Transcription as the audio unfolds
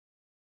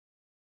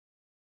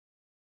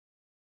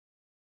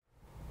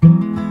Woke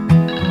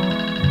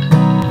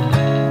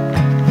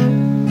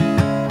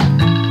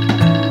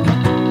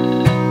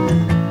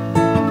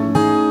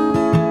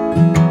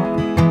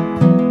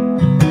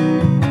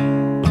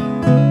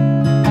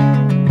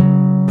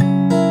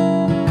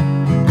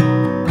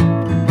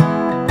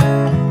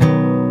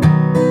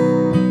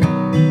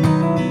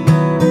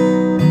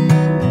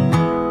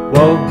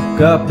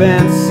up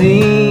and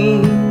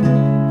seen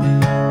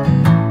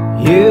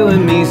you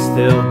and me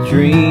still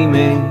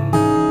dreaming.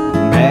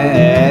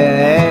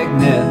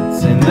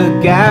 Magnets in the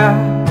gap,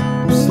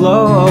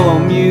 slow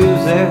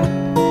music,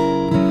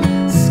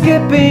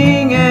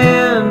 skipping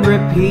and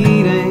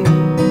repeating.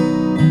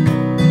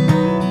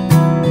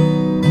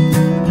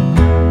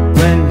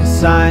 When you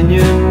sign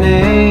your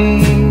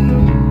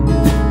name,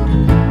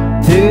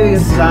 do you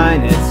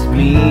sign its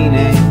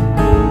meaning?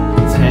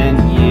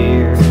 10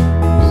 years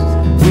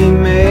we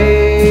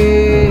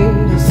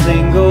made a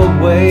single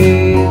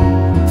wave,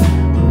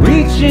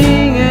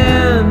 reaching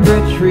and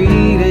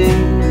retreating.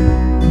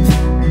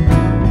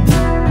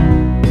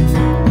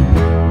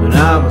 When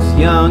I was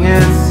young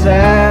and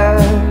sad,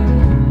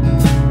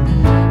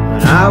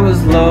 when I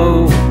was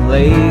low and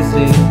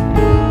lazy,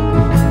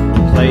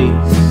 the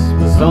place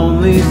was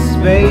only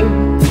space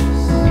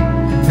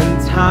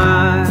and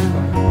time.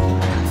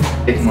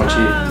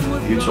 Technology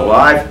future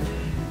life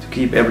to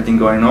keep everything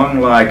going on,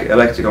 like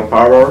electrical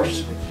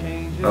powers,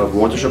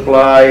 water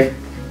supply,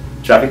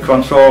 traffic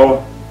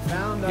control,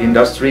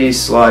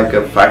 industries like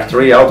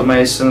factory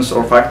automations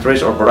or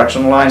factories or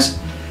production lines,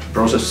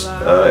 process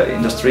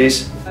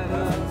industries.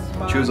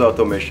 Choose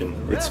automation,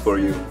 it's for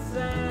you.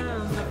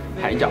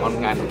 Hãy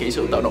chọn ngành kỹ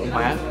sư tự động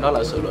hóa, đó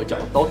là sự lựa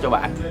chọn tốt cho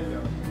bạn.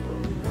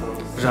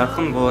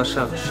 Жарқын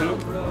болашақ үшін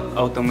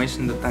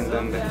automation'ды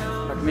таңданды.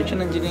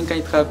 Отмеченный день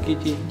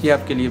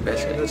тиапкели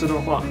беседы. 自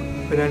动化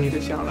会让你的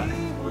将来。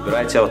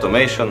 Выбирайте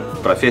automation,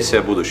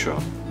 профессия будущего.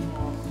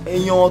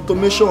 Ei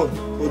automation,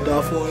 vou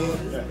dar fome.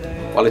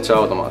 Valitse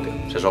automaatio,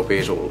 se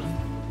sopii sulle.